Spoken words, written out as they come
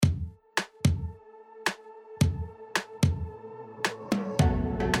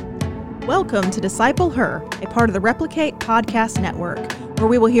Welcome to Disciple Her, a part of the Replicate Podcast Network, where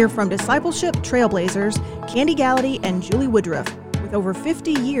we will hear from discipleship trailblazers Candy Gallaty and Julie Woodruff. With over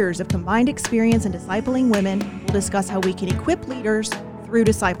 50 years of combined experience in discipling women, we'll discuss how we can equip leaders through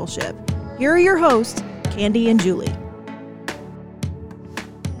discipleship. Here are your hosts, Candy and Julie.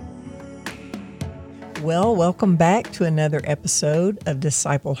 Well, welcome back to another episode of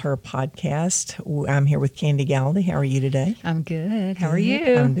Disciple Her podcast. I'm here with Candy Gallaty. How are you today? I'm good. How are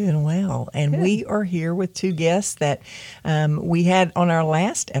you? I'm doing well. And Good. We are here with two guests that we had on our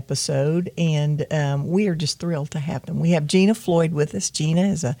last episode, and we are just thrilled to have them. We have Gina Floyd with us. Gina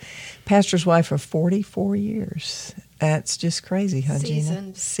is a pastor's wife for 44 years. That's just crazy, huh,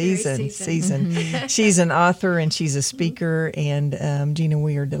 Gina? Seasoned. Mm-hmm. She's an author and she's a speaker. And Gina,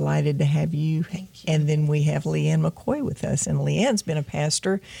 we are delighted to have you. Thank you. And then we have Leanne McCoy with us. And Leanne's been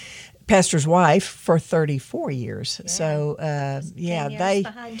a pastor's wife for 34 years. Yeah. So, they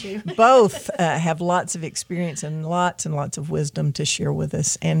behind you. both have lots of experience and lots of wisdom to share with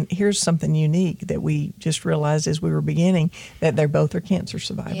us. And here's something unique that we just realized as we were beginning, that they both are cancer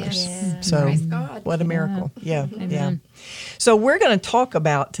survivors. Yes. Yeah. So Praise God. what a miracle. Yeah. Amen. So we're going to talk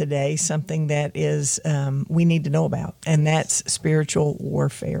about today something that is we need to know about, and that's spiritual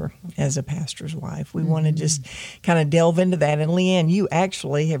warfare as a pastor's wife. We want to just kind of delve into that. And Leanne, you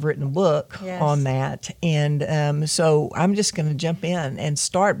actually have written a book Yes. on that. And so I'm just going to jump in and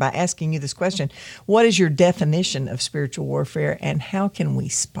start by asking you this question. What is your definition of spiritual warfare, and how can we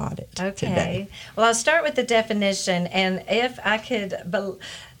spot it today? Well, I'll start with the definition, and if I could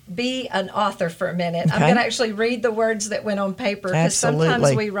be an author for a minute, Okay. I'm going to actually read the words that went on paper, because sometimes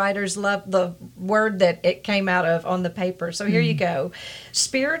Absolutely. we writers love the word that it came out of on the paper. So here you go.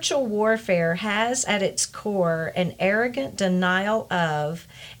 Spiritual warfare has at its core an arrogant denial of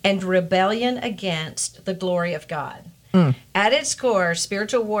and rebellion against the glory of God. At its core,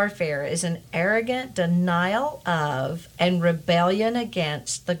 spiritual warfare is an arrogant denial of and rebellion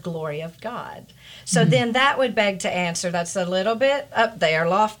against the glory of God. So then that would beg to answer, that's a little bit up there,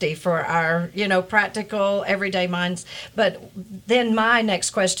 lofty for our, practical, everyday minds. But then my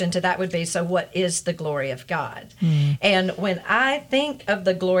next question to that would be, so what is the glory of God? And when I think of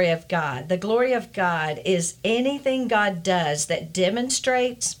the glory of God is anything God does that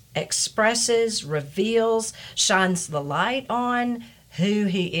demonstrates, expresses, reveals, shines the light on who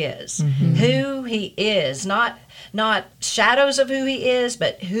he is. Who he is, not shadows of who he is,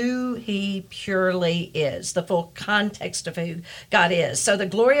 but who he purely is, the full context of who God is. So the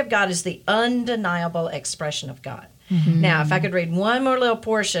glory of God is the undeniable expression of God. Now, if I could read one more little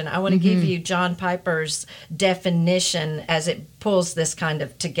portion, I want to give you John Piper's definition as it pulls this kind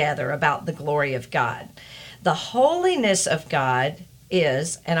of together about the glory of God. The holiness of God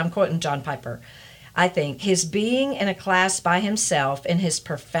is, and I'm quoting John Piper, I think, his being in a class by himself in his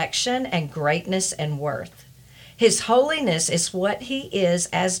perfection and greatness and worth. His holiness is what he is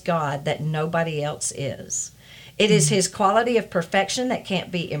as God that nobody else is. It is his quality of perfection that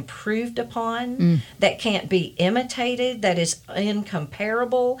can't be improved upon, that can't be imitated, that is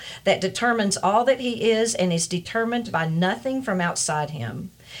incomparable, that determines all that he is and is determined by nothing from outside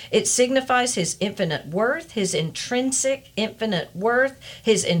him. It signifies his infinite worth, his intrinsic infinite worth,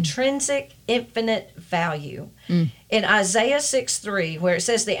 his intrinsic infinite value. In Isaiah 6:3, where it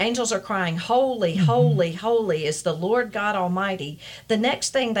says the angels are crying, holy, holy, holy is the Lord God Almighty, the next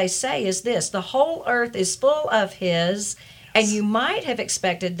thing they say is this: the whole earth is full of his, and you might have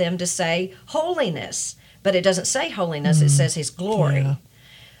expected them to say holiness, but it doesn't say holiness, it says his glory. Yeah.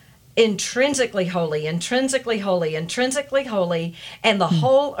 Intrinsically holy, intrinsically holy, intrinsically holy, and the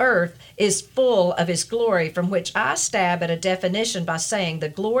whole earth is full of his glory, from which I stab at a definition by saying the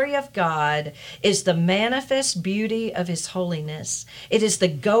glory of God is the manifest beauty of his holiness. It is the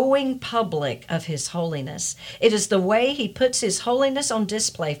going public of his holiness. It is the way he puts his holiness on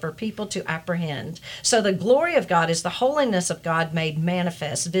display for people to apprehend. So the glory of God is the holiness of God made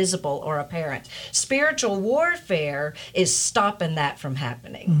manifest, visible, or apparent. Spiritual warfare is stopping that from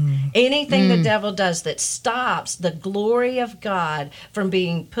happening. Anything the devil does that stops the glory of God from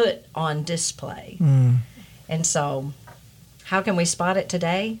being put on display. And so, how can we spot it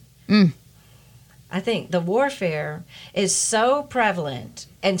today? I think the warfare is so prevalent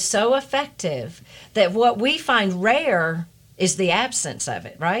and so effective that what we find rare is the absence of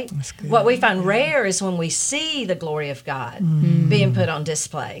it, right? That's good. What we find rare is when we see the glory of God being put on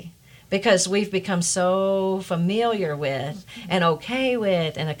display. Because we've become so familiar with and okay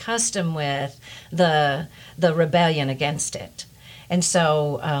with and accustomed with the rebellion against it. And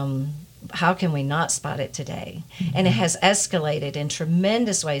so how can we not spot it today? And it has escalated in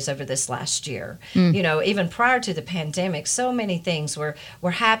tremendous ways over this last year. You know, even prior to the pandemic, so many things were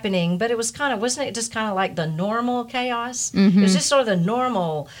happening, but it was wasn't it just kind of like the normal chaos? It was just sort of the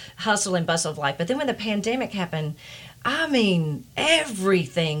normal hustle and bustle of life. But then when the pandemic happened, I mean,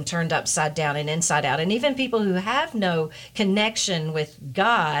 everything turned upside down and inside out. And even people who have no connection with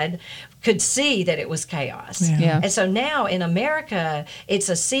God could see that it was chaos. Yeah. And so now in America, it's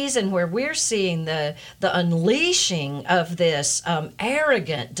a season where we're seeing the unleashing of this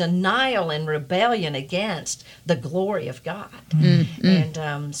arrogant denial and rebellion against the glory of God.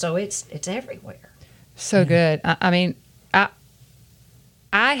 And so it's everywhere. So good. I mean,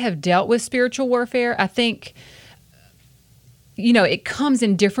 I have dealt with spiritual warfare. I think, you know, it comes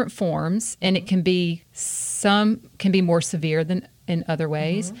in different forms, and it can be, some can be more severe than in other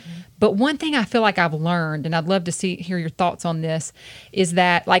ways. But one thing I feel like I've learned, and I'd love to hear your thoughts on this, is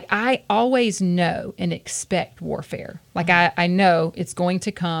that like I always know and expect warfare. Like I know it's going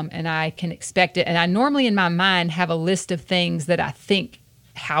to come, and I can expect it. And I normally in my mind have a list of things that I think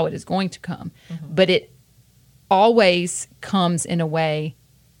how it is going to come. But it always comes in a way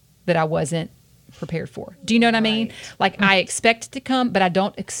that I wasn't prepared for. Do you know what I mean? Like I expect it to come, but I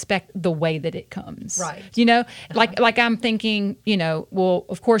don't expect the way that it comes. Right. You know, like I'm thinking, you know, well,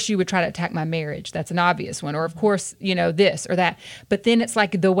 of course you would try to attack my marriage. That's an obvious one. Or of course, you know, this or that. But then it's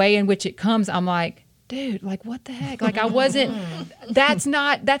like the way in which it comes, I'm like, dude, like what the heck? Like I wasn't, that's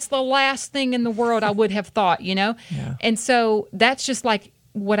the last thing in the world I would have thought, you know? Yeah. And so that's just like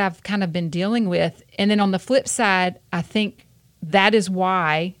what I've kind of been dealing with. And then on the flip side, I think that is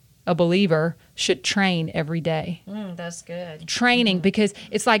why a believer should train every day. That's good. Training, because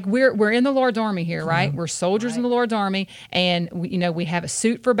it's like we're in the Lord's army here, right? We're soldiers in the Lord's army, and we have a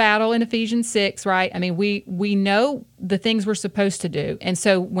suit for battle in Ephesians 6, right? I mean, we know the things we're supposed to do. And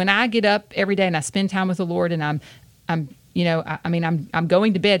so when I get up every day and I spend time with the Lord, and I'm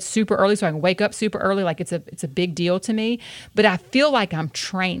going to bed super early so I can wake up super early. Like it's a big deal to me, but I feel like I'm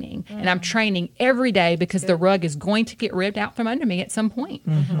training, and I'm training every day because the rug is going to get ripped out from under me at some point,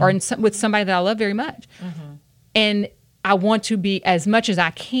 or with somebody that I love very much. And I want to be, as much as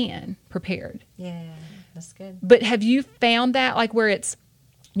I can, prepared. Yeah, that's good. But have you found that, like, where it's,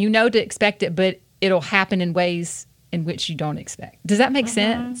 you know, to expect it, but it'll happen in ways in which you don't expect? Does that make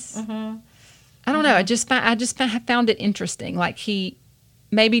sense? I don't know. I just found it interesting. Like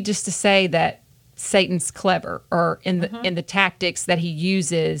maybe just to say that Satan's clever, or in the tactics that he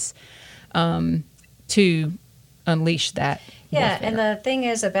uses to unleash that. Yeah, warfare. and the thing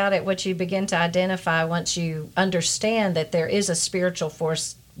is about it, what you begin to identify once you understand that there is a spiritual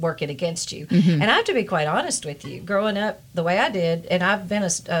force working against you. And I have to be quite honest with you. Growing up the way I did, and I've been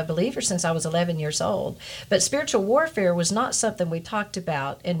a believer since I was 11 years old, but spiritual warfare was not something we talked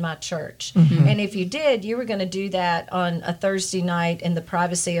about in my church. And if you did, you were going to do that on a Thursday night in the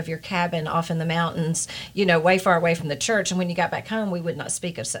privacy of your cabin off in the mountains, you know, way far away from the church. And when you got back home, we would not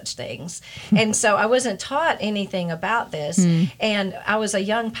speak of such things. And so I wasn't taught anything about this. And I was a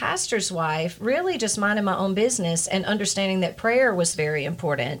young pastor's wife, really just minding my own business and understanding that prayer was very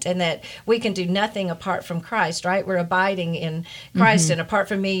important, and that we can do nothing apart from Christ, right? We're abiding in Christ, and apart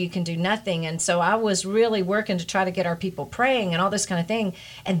from me, you can do nothing. And so I was really working to try to get our people praying and all this kind of thing.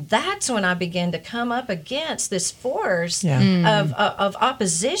 And that's when I began to come up against this force of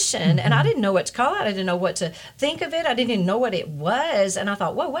opposition. And I didn't know what to call it. I didn't know what to think of it. I didn't even know what it was. And I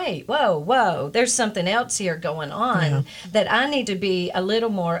thought, whoa, there's something else here going on that I need to be a little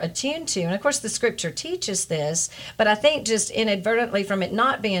more attuned to. And of course, the scripture teaches this, but I think just inadvertently, from it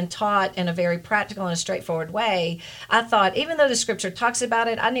not being taught in a very practical and a straightforward way, I thought, even though the scripture talks about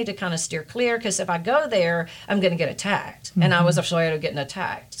it, I need to kind of steer clear, because if I go there, I'm going to get attacked. And I was afraid of getting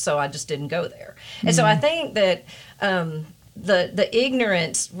attacked, so I just didn't go there. And so I think that the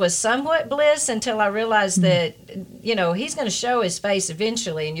ignorance was somewhat bliss until I realized that, you know, he's going to show his face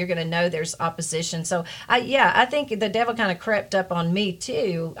eventually, and you're going to know there's opposition. So I think the devil kind of crept up on me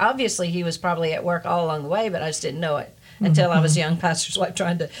too. Obviously, he was probably at work all along the way, but I just didn't know it until I was a young pastor's wife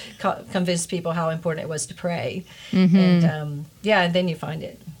trying to convince people how important it was to pray. And and then you find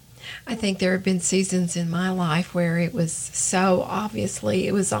it. I think there have been seasons in my life where it was so obviously,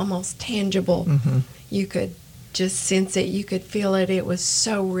 it was almost tangible. You could just sense it, you could feel it, it was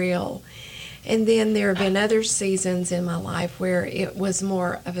so real. And then there have been other seasons in my life where it was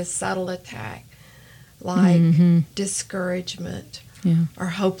more of a subtle attack, like discouragement or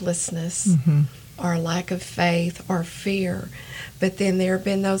hopelessness. Or lack of faith or fear. But then there have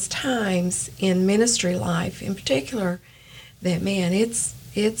been those times in ministry life in particular that, man, it's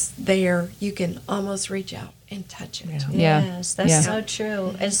there. You can almost reach out and touch it. Yeah. Yes, that's Yeah. so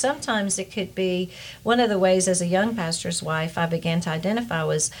true. And sometimes it could be one of the ways as a young pastor's wife I began to identify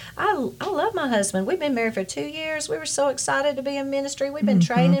was I love my husband. We've been married for 2 years. We were so excited to be in ministry. We've been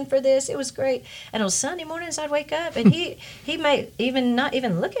training for this. It was great. And on Sunday mornings I'd wake up and he may even not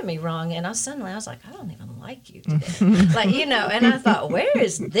even look at me wrong. And I was like, I don't even like you today. Like, you know, and I thought, where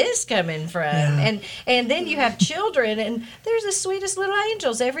is this coming from? And then you have children and they're the sweetest little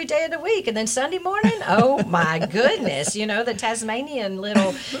angels every day of the week. And then Sunday morning, oh my goodness, you know, the Tasmanian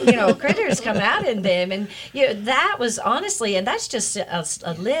little, you know, critters come out in them. And you know, that was honestly, and that's just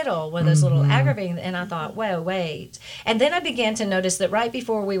a little, one of those little aggravating. And I thought, well, wait. And then I began to notice that right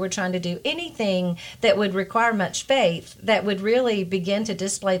before we were trying to do anything that would require much faith, that would really begin to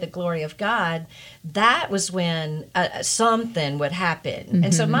display the glory of God, that was when something would happen.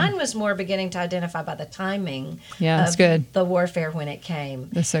 And so mine was more beginning to identify by the timing that's of good. the warfare when it came.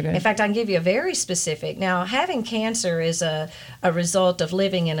 That's so good. In fact, I can give you a very specific. Now, having cancer is a result of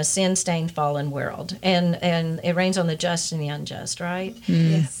living in a sin-stained, fallen world. And it rains on the just and the unjust, right?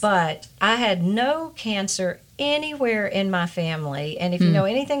 Yes. But I had no cancer anywhere in my family. And if you know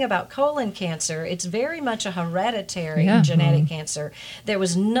anything about colon cancer, it's very much a hereditary genetic cancer. There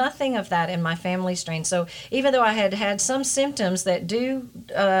was nothing of that in my family strain. So even though I had had some symptoms that do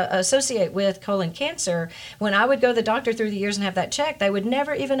associate with colon cancer, when I would go to the doctor through the years and have that checked, they would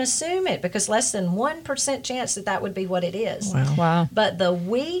never even assume it because less than 1% chance that would be what it is. Wow. But the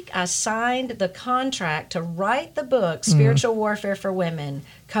week I signed the contract to write the book, Spiritual Warfare for Women,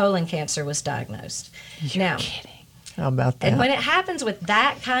 colon cancer was diagnosed. Now, How about that? and when it happens with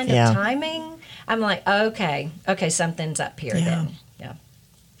that kind of timing, I'm like, okay, something's up here then.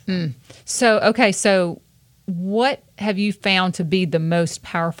 Yeah. So what have you found to be the most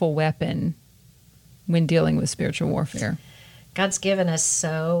powerful weapon when dealing with spiritual warfare? God's given us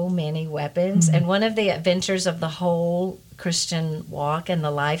so many weapons, and one of the adventures of the whole Christian walk and the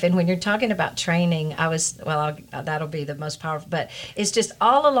life, and when you're talking about training, that'll be the most powerful, but it's just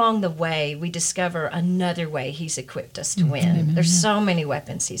all along the way we discover another way He's equipped us to win. There's so many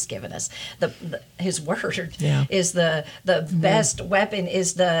weapons He's given us. His Word is the best weapon,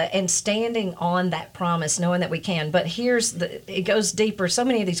 and standing on that promise, knowing that we can. But it goes deeper. So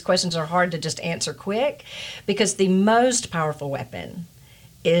many of these questions are hard to just answer quick, because the most powerful weapon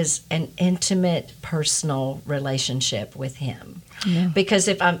is an intimate, personal relationship with Him. Yeah. Because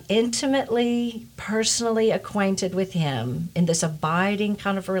if I'm intimately, personally acquainted with Him in this abiding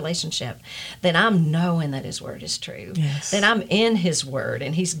kind of a relationship, then I'm knowing that His Word is true. Yes. Then I'm in His Word,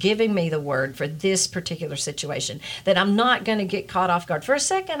 and He's giving me the Word for this particular situation. That I'm not going to get caught off guard. For a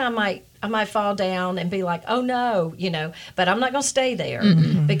second, I might fall down and be like, oh no, but I'm not going to stay there,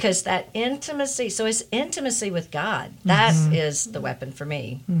 because that intimacy, so it's intimacy with God. That is the weapon for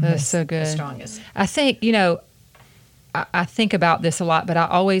me. That's so good. The strongest. I think, I think about this a lot, but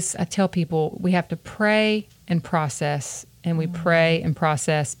I tell people we have to pray and process, and we pray and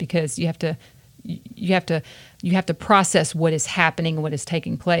process because you have to process what is happening and what is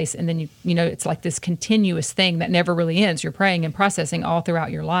taking place, and then it's like this continuous thing that never really ends. You're praying and processing all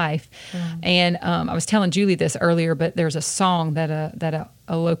throughout your life. And I was telling Julie this earlier, but there's a song that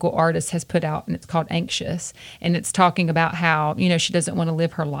a local artist has put out, and it's called Anxious, and it's talking about how she doesn't want to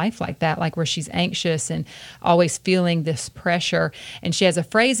live her life like that, like where she's anxious and always feeling this pressure. And she has a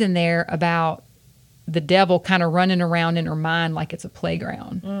phrase in there about the devil kind of running around in her mind like it's a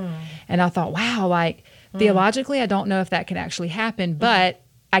playground. And I thought, wow, theologically, I don't know if that can actually happen, but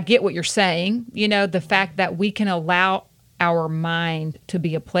I get what you're saying. The fact that we can allow our mind to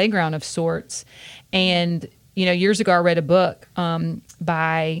be a playground of sorts. And, years ago, I read a book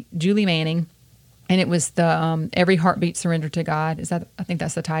by Julie Manning, and it was the Every Heartbeat Surrendered to God. I think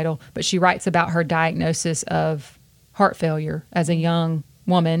that's the title. But she writes about her diagnosis of heart failure as a young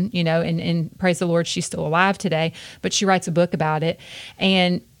woman, and praise the Lord, she's still alive today, but she writes a book about it.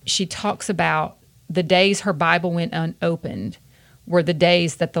 And she talks about the days her Bible went unopened were the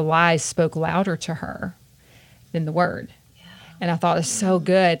days that the lies spoke louder to her than the Word. Yeah. And I thought it's so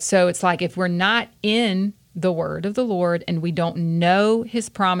good. So it's like, if we're not in the Word of the Lord and we don't know His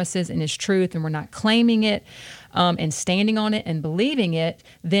promises and His truth, and we're not claiming it and standing on it and believing it,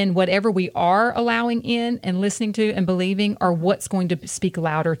 then whatever we are allowing in and listening to and believing are what's going to speak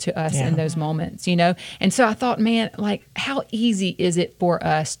louder to us in those moments, And so I thought, man, how easy is it for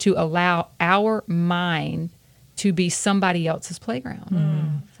us to allow our mind to be somebody else's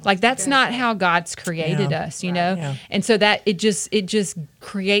playground? That's not how God's created us, Yeah. And so that it just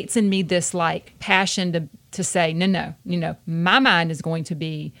creates in me this passion to say, no, my mind is going to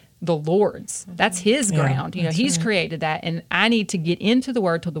be the Lord's. That's His ground. He's created that, and I need to get into the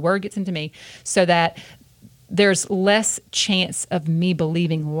Word till the Word gets into me, so that there's less chance of me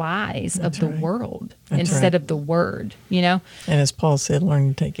believing lies of the world instead of the word, And as Paul said,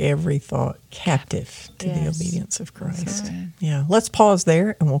 learn to take every thought captive to the obedience of Christ. Right. Yeah. Let's pause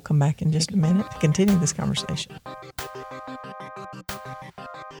there, and we'll come back in just a minute to continue this conversation.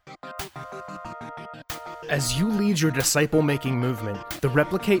 As you lead your disciple-making movement, the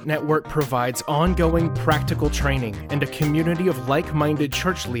Replicate Network provides ongoing practical training and a community of like-minded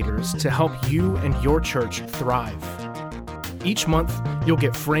church leaders to help you and your church thrive. Each month, you'll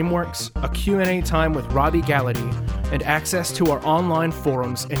get frameworks, a Q&A time with Robbie Gallaty, and access to our online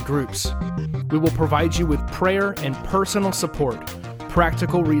forums and groups. We will provide you with prayer and personal support,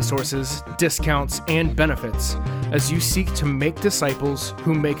 practical resources, discounts, and benefits as you seek to make disciples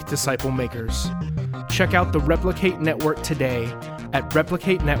who make disciple makers. Check out the Replicate Network today at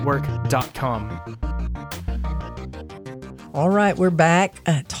replicatenetwork.com. All right, we're back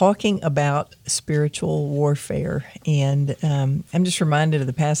talking about spiritual warfare. And I'm just reminded of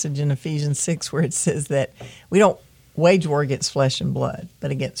the passage in Ephesians 6 where it says that we don't wage war against flesh and blood, but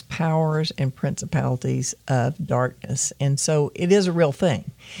against powers and principalities of darkness. And so it is a real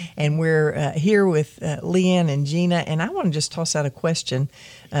thing. And we're here with Leanne and Gina, and I want to just toss out a question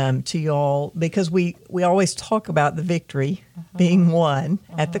to y'all, because we always talk about the victory being won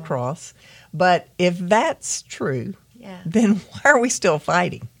at the cross. But if that's true, then why are we still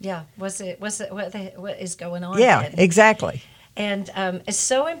fighting? Yeah. What is going on? Yeah, then? exactly. And it's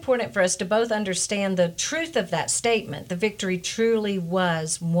so important for us to both understand the truth of that statement. The victory truly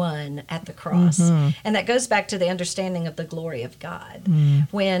was won at the cross. And that goes back to the understanding of the glory of God.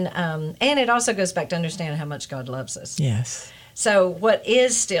 When and it also goes back to understanding how much God loves us. Yes. So what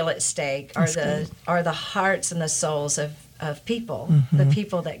is still at stake are the hearts and the souls of people, the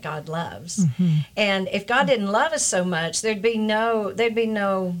people that God loves. And if God didn't love us so much, there'd be no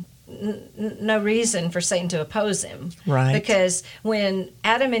reason for Satan to oppose him. Right. Because when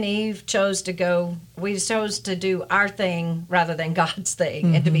Adam and Eve chose to do our thing rather than God's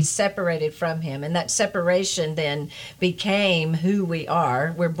thing, and to be separated from him. And that separation then became who we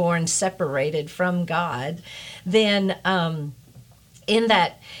are. We're born separated from God. Then in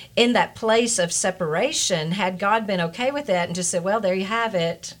that place of separation, had God been okay with that and just said, well, there you have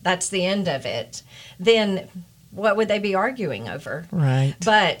it, that's the end of it, then what would they be arguing over? Right.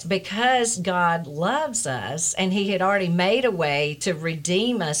 But because God loves us and he had already made a way to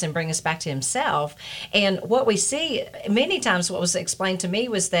redeem us and bring us back to himself, and what we see many times, what was explained to me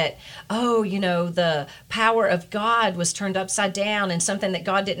was that, the power of God was turned upside down and something that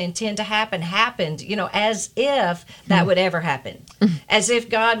God didn't intend to happen happened, as if that would ever happen. As if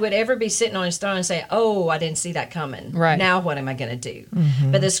God would ever be sitting on his throne and say, oh, I didn't see that coming. Right. Now what am I going to do?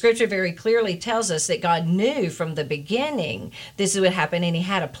 But the scripture very clearly tells us that God knew from the beginning this would happen, and he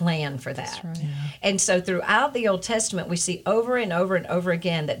had a plan for that. That's right. Yeah. And so throughout the Old Testament, we see over and over and over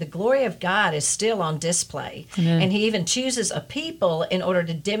again that the glory of God is still on display. And he even chooses a people in order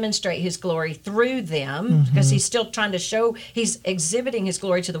to demonstrate his glory through them, because he's still trying to show, he's exhibiting his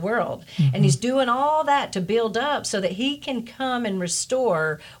glory to the world. And he's doing all that to build up so that he can come and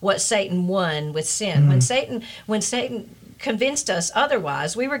restore what Satan won with sin. When Satan convinced us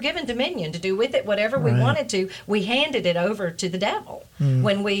otherwise, we were given dominion to do with it whatever we wanted to. We handed it over to the devil.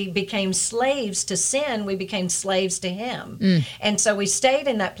 When we became slaves to sin, we became slaves to him. And so we stayed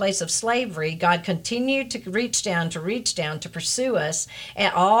in that place of slavery. God continued to reach down, to pursue us,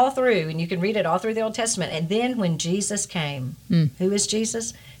 and all through, and you can read it all through the Old Testament. And then when Jesus came, who is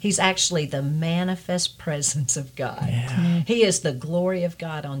Jesus? He's actually the manifest presence of God. Yeah. He is the glory of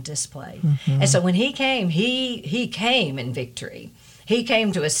God on display. And so when he came, he came in victory. He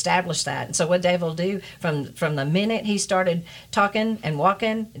came to establish that. And so what devil do, from the minute he started talking and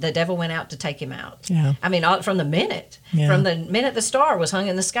walking, the devil went out to take him out. Yeah. I mean, from the minute the star was hung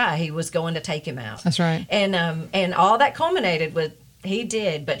in the sky, he was going to take him out. That's right. And all that culminated with, he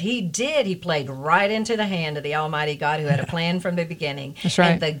played right into the hand of the Almighty God, who had a plan from the beginning. That's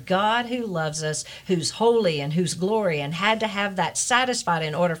right. And the God who loves us, who's holy and whose glory, and had to have that satisfied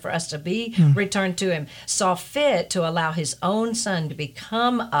in order for us to be returned to him, saw fit to allow his own son to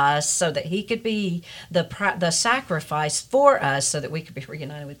become us so that he could be the sacrifice for us so that we could be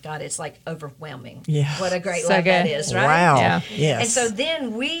reunited with God. It's like overwhelming. Yeah. What a great So love that good. is, right? Wow. Yeah. Yes. And so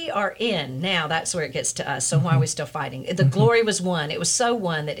then we are in. Now that's where it gets to us. So why are we still fighting? The glory was won. It was so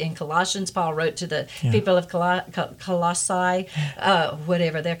one that in Colossians, Paul wrote to the people of Colossae,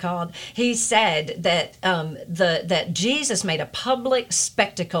 whatever they're called. He said that that Jesus made a public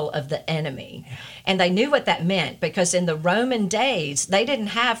spectacle of the enemy. And they knew what that meant, because in the Roman days, they didn't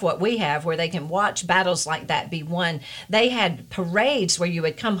have what we have where they can watch battles like that be won. They had parades where you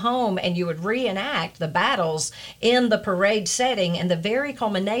would come home and you would reenact the battles in the parade setting, and the very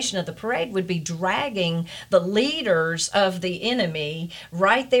culmination of the parade would be dragging the leaders of the enemy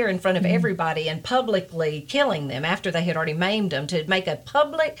right there in front of everybody and publicly killing them after they had already maimed them, to make a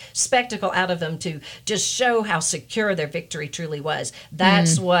public spectacle out of them, to just show how secure their victory truly was.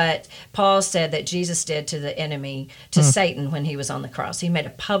 That's what Paul said that Jesus did to the enemy, to Satan, when he was on the cross. He made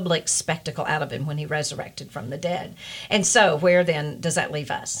a public spectacle out of him when he resurrected from the dead. And so where then does that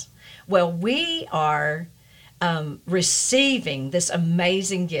leave us? Well, we are receiving this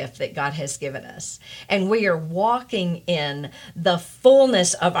amazing gift that God has given us, and we are walking in the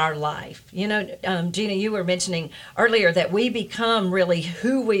fullness of our life. You know, Gina, you were mentioning earlier that we become really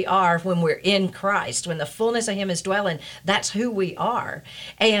who we are when we're in Christ. When the fullness of Him is dwelling, that's who we are.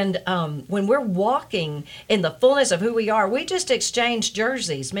 And when we're walking in the fullness of who we are, we just exchanged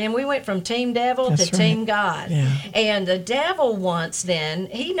jerseys. Man, we went from Team Devil to Team God. Yeah. And the devil wants, then,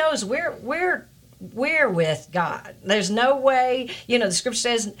 he knows we're with God. There's no way, you know, the scripture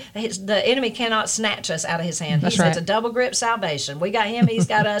says the enemy cannot snatch us out of his hand. That's right. It's a double grip salvation. We got him, he's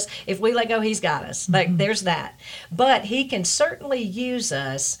got us. If we let go, he's got us. Like, there's that. But he can certainly use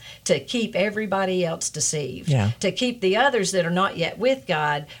us to keep everybody else deceived, to keep the others that are not yet with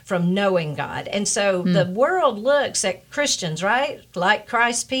God from knowing God. And so the world looks at Christians, right, like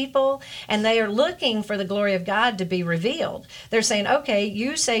Christ's people, and they are looking for the glory of God to be revealed. They're saying, okay,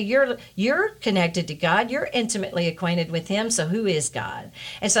 you say you're connected to God, you're intimately acquainted with Him, so who is God?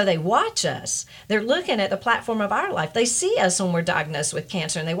 And so they watch us. They're looking at the platform of our life. They see us when we're diagnosed with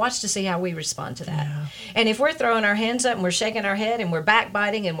cancer, and they watch to see how we respond to that. Yeah. And if we're throwing our hands up and we're shaking our head and we're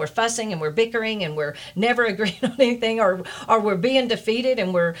backbiting and we're fussing and we're bickering and we're never agreeing on anything, or we're being defeated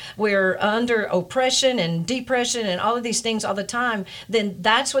and we're under oppression and depression and all of these things all the time, then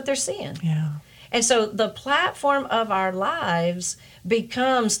that's what they're seeing. Yeah. And so the platform of our lives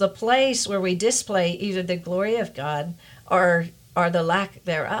becomes the place where we display either the glory of God or the lack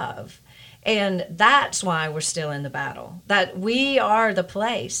thereof. And that's why we're still in the battle, that we are the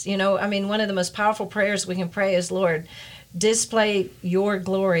place. You know, I mean, one of the most powerful prayers we can pray is, Lord, display your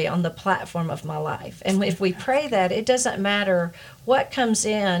glory on the platform of my life. And if we pray that, it doesn't matter what comes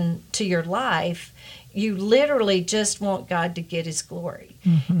in to your life. You literally just want God to get His glory.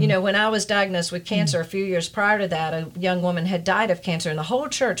 You know, when I was diagnosed with cancer a few years prior to that, a young woman had died of cancer, and the whole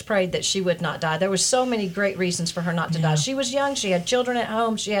church prayed that she would not die. There were so many great reasons for her not to die. She was young, she had children at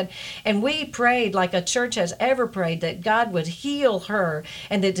home, and we prayed like a church has ever prayed, that God would heal her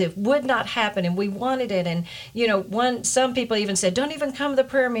and that it would not happen, and we wanted it. And, you know, some people even said, don't even come to the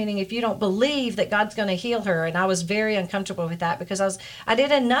prayer meeting if you don't believe that God's going to heal her. And I was very uncomfortable with that, because I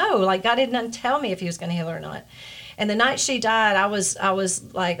didn't know, like, God didn't tell me if He was going to heal her or not. And the night she died, I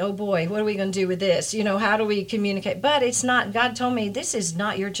was like, oh boy, what are we going to do with this? You know, how do we communicate? But it's not, God told me, this is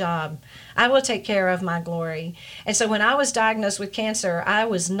not your job. I will take care of my glory. And so when I was diagnosed with cancer, I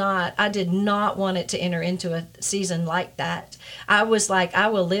did not want it to enter into a season like that. I was like, I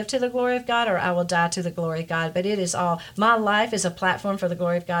will live to the glory of God, or I will die to the glory of God. But it is all, my life is a platform for the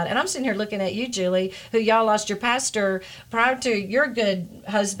glory of God. And I'm sitting here looking at you, Julie, who y'all lost your pastor prior to your good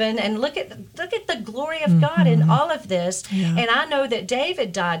husband. And look at the glory of God in all of this. Yeah. And I know that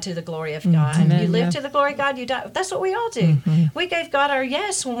David died to the glory of God. Amen. You live to the glory of God, you die. That's what we all do. We gave God our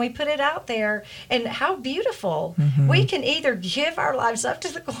yes when we put it out there. And how beautiful. We can either give our lives up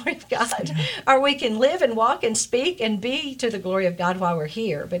to the glory of God, or we can live and walk and speak and be to the glory of God while we're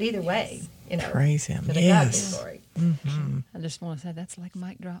here. But either way, you know, praise Him. To the God be the glory. I just want to say that's like a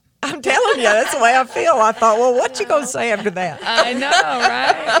mic drop. I'm telling you, that's the way I feel. I thought, well, what you gonna say after that? I know,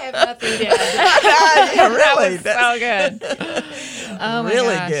 right? I have nothing to add. Yeah, really, that was so good. Oh my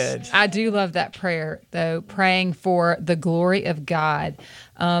really gosh. Good. I do love that prayer, though. Praying for the glory of God.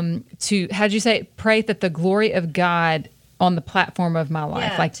 How'd you say? Pray that the glory of God on the platform of my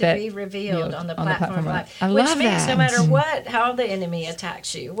life, like to that, be revealed on the platform of life. I Which love means that. no matter how the enemy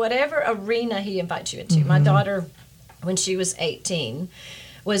attacks you, whatever arena he invites you into. My daughter, when she was 18,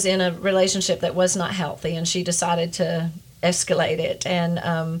 was in a relationship that was not healthy, and she decided to escalate it.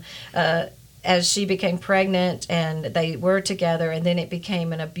 And as she became pregnant, and they were together, and then it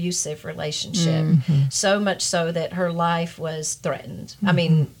became an abusive relationship, so much so that her life was threatened. I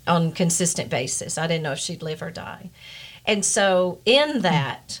mean, on a consistent basis. I didn't know if she'd live or die. And so in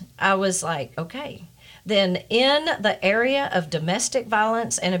that, I was like, okay, then in the area of domestic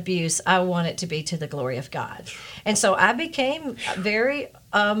violence and abuse, I want it to be to the glory of God. And so I became very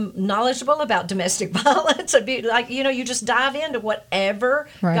knowledgeable about domestic violence, abuse. Like, you just dive into whatever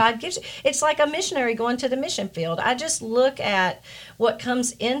God gives you. It's like a missionary going to the mission field. I just look at what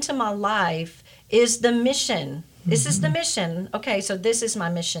comes into my life is the mission. This is the mission. Okay, so this is my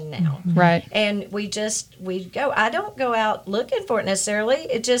mission now. Right. And we go. I don't go out looking for it necessarily.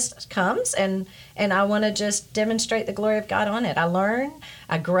 It just comes, and I want to just demonstrate the glory of God on it. I learn,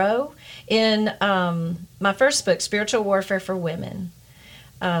 I grow. In my first book, Spiritual Warfare for Women,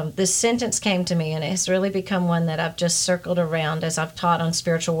 this sentence came to me, and it has really become one that I've just circled around as I've taught on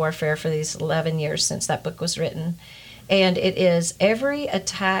spiritual warfare for these 11 years since that book was written. And it is, every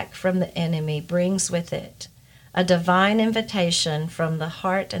attack from the enemy brings with it a divine invitation from the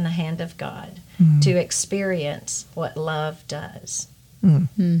heart and the hand of God to experience what love does.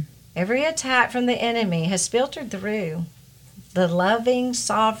 Every attack from the enemy has filtered through the loving,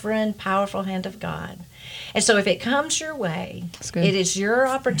 sovereign, powerful hand of God. And so if it comes your way, it is your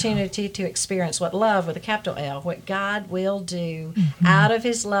opportunity to experience what love, with a capital L, what God will do out of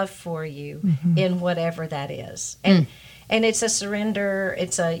his love for you in whatever that is. And it's a surrender.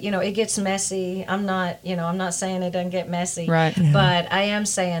 It's it gets messy. I'm not saying it doesn't get messy. Right. Yeah. But I am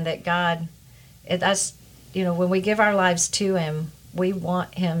saying that God, that's, when we give our lives to him, we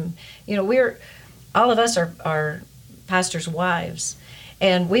want him, all of us are pastors' wives,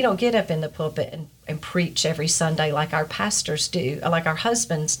 and we don't get up in the pulpit and preach every Sunday like our pastors do, like our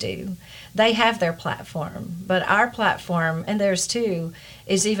husbands do. They have their platform, but our platform, and theirs too,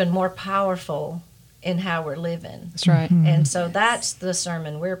 is even more powerful in how we're living. That's right. And so that's the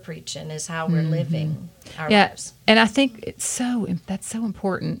sermon we're preaching, is how we're living our lives. And I think that's so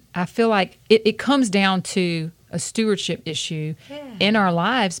important. I feel like it comes down to a stewardship issue in our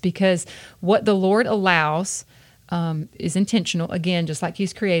lives, because what the Lord allows is intentional. Again, just like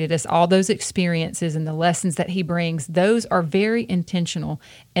he's created us, all those experiences and the lessons that he brings, those are very intentional,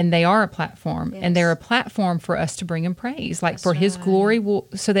 and they are a platform. And they're a platform for us to bring him praise, like for his glory,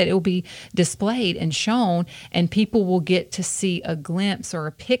 so that it will be displayed and shown, and people will get to see a glimpse or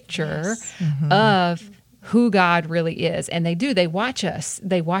a picture of who God really is. And they watch us,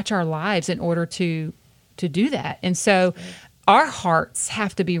 they watch our lives in order to do that. And so our hearts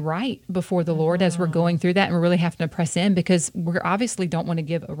have to be right before the Lord as we're going through that, and we're really having to press in, because we obviously don't want to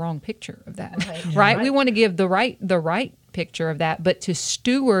give a wrong picture of that, right? We want to give the right picture of that, but to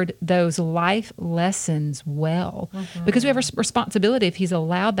steward those life lessons well, because we have a responsibility. If he's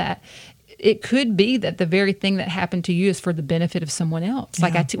allowed that, it could be that the very thing that happened to you is for the benefit of someone else.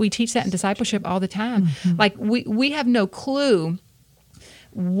 Like we teach that in discipleship all the time. Like we have no clue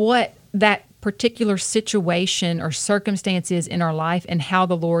what that particular situation or circumstance is in our life and how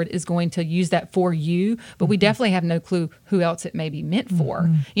the Lord is going to use that for you, but we definitely have no clue who else it may be meant for.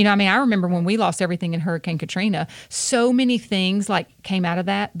 I remember when we lost everything in Hurricane Katrina, so many things came out of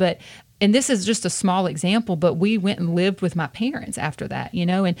that, and this is just a small example, but we went and lived with my parents after that,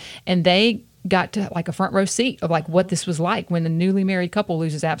 and they got to a front row seat of what this was like when a newly married couple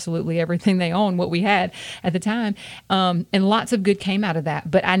loses absolutely everything they own, what we had at the time. And lots of good came out of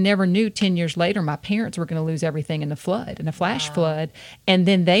that. But I never knew 10 years later my parents were going to lose everything in a flash flood. And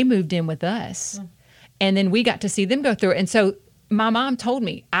then they moved in with us. And then we got to see them go through it. And so my mom told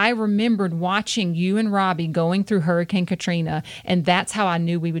me, I remembered watching you and Robbie going through Hurricane Katrina, and that's how I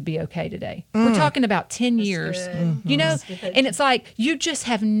knew we would be okay today. We're talking about 10 years, and it's like, you just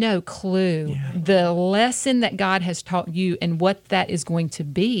have no clue the lesson that God has taught you and what that is going to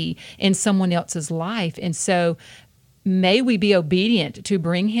be in someone else's life. And so may we be obedient to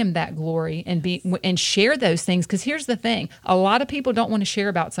bring him that glory and share those things. Because here's the thing, a lot of people don't want to share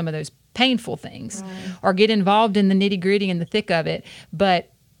about some of those painful things or get involved in the nitty-gritty and the thick of it. But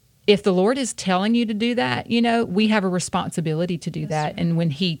if the Lord is telling you to do that, we have a responsibility to do that. And when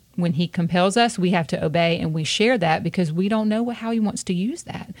he compels us, we have to obey, and we share that because we don't know how he wants to use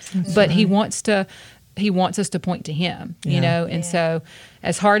that. But he wants us to point to him, and so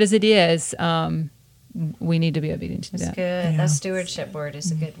as hard as it is, we need to be obedient to that. That's good. That stewardship word is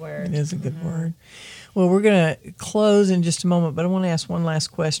a good word. It is a good word. Well, we're going to close in just a moment, but I want to ask one last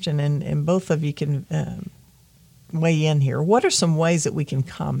question, and both of you can weigh in here. What are some ways that we can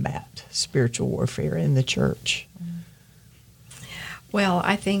combat spiritual warfare in the church? Well,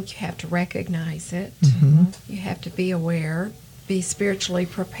 I think you have to recognize it. You have to be aware, be spiritually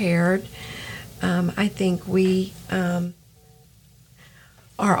prepared. I think we are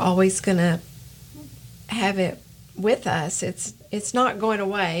always going to have it with us. It's not going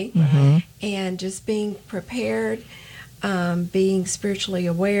away. And just being prepared. being spiritually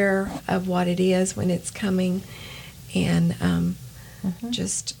aware of what it is when it's coming, and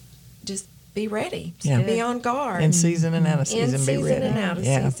just be ready. Yeah. Be on guard. In season and out of season, In be season ready. and out of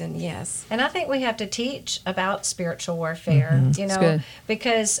Yeah. season, yes. And I think we have to teach about spiritual warfare, you know, good.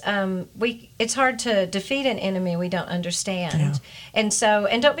 because it's hard to defeat an enemy we don't understand. Yeah. And so,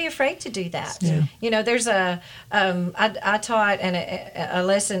 and don't be afraid to do that. Yeah. You know, there's I taught a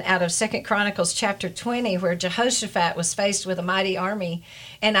lesson out of 2 Chronicles chapter 20 where Jehoshaphat was faced with a mighty army,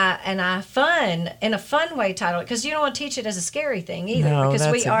 and I in a fun way titled it, because you don't want to teach it as a scary thing either, No, because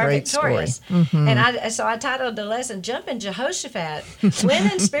that's we a are great victorious. And I titled the lesson "Jumping Jehoshaphat."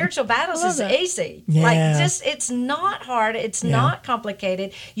 Winning spiritual battles is easy. Yeah. Like, just, it's not hard. It's not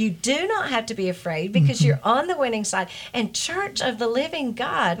complicated. You do not have to be afraid, because you're on the winning side. And Church of the Living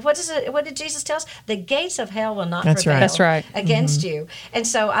God, what did Jesus tell us? The gates of hell will not That's prevail right. That's right. against you. And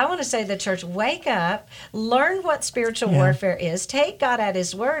so I want to say to the church, wake up, learn what spiritual warfare is, take God at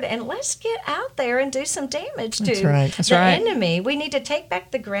His word, and let's get out there and do some damage to That's right. That's the right. enemy. We need to take back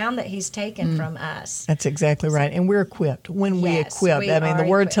the ground that He's taken from us. That's exactly right. And we're equipped. When we Yes, equip, we I mean, the are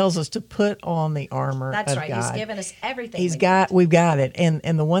word equipped. tells us to put on the armor That's of right. God. He's given us everything. We've got it. And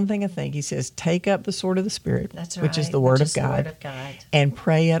the one thing I think He says, take up the sword of the Spirit, That's which is right, the word which of is the God, word of God. and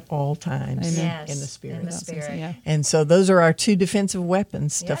pray at all times Amen. in the Spirit. In the Spirit. Yeah. And so those are our two defensive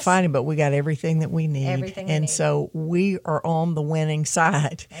weapons to Yes. fight Him, but we got everything that we need. Everything we and need. so we are on the winning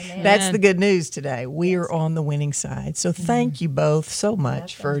side. Amen. That's the good news today. We are on the winning side. So thank you both so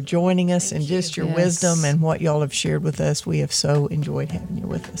much for joining us and just your Yes. wisdom and what y'all have shared with us. We have so enjoyed having you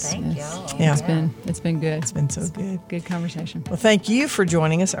with us. Thank y'all. Yeah. It's been good. It's been so good. Good conversation. Well, thank you for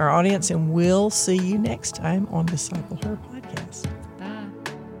joining us, our audience, and we'll see you next time on Disciple Her Podcast. Bye.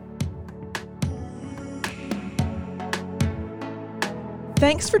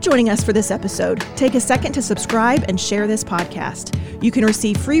 Thanks for joining us for this episode. Take a second to subscribe and share this podcast. You can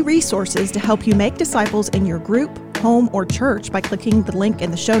receive free resources to help you make disciples in your group, home, or church by clicking the link in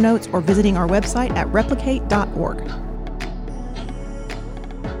the show notes or visiting our website at replicate.org.